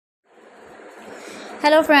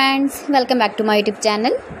Hello friends, welcome back to my YouTube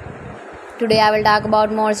channel. Today I will talk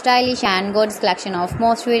about more stylish and gorgeous collection of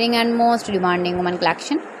most wearing and most demanding women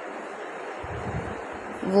collection.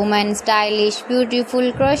 Women stylish,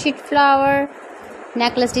 beautiful crochet flower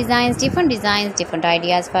necklace designs, different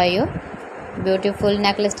ideas for you. Beautiful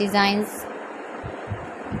necklace designs.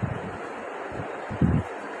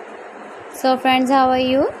 So friends, how are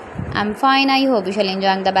you? I'm fine. I hope you shall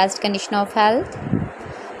enjoying the best condition of health.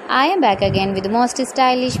 I am back again with the most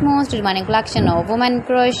stylish, most demanding collection of women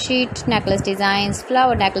crochet necklace designs,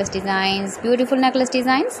 flower necklace designs, beautiful necklace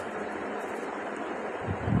designs.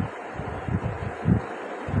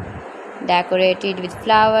 Decorated with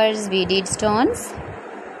flowers, beaded stones.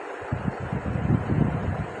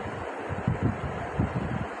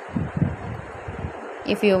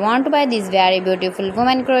 If you want to buy these very beautiful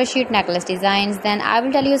women crochet necklace designs, then I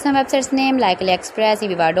will tell you some websites name like AliExpress,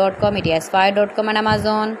 eviva.com, etsy.com and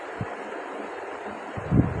Amazon.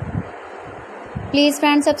 Please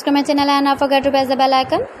friends, subscribe my channel and don't forget to press the bell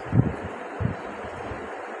icon.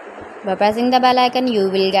 By pressing the bell icon, you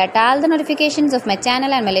will get all the notifications of my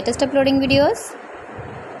channel and my latest uploading videos.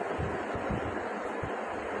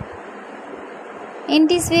 In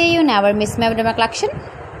this way, you never miss my collection.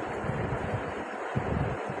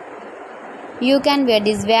 You can wear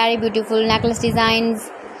these very beautiful necklace designs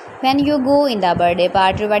when you go in the birthday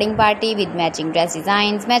party, wedding party with matching dress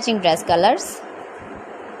designs, matching dress colors.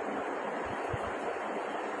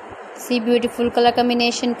 See beautiful color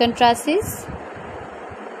combination contrasts.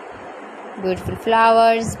 Beautiful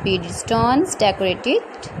flowers, beaded stones, decorated.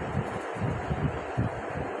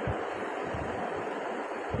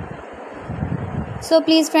 So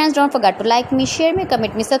please friends, don't forget to like me, share me,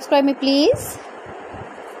 comment me, subscribe me please.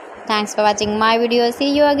 Thanks for watching my video.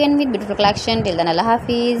 See you again with beautiful collection. Till then, Allah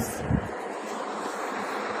Hafiz.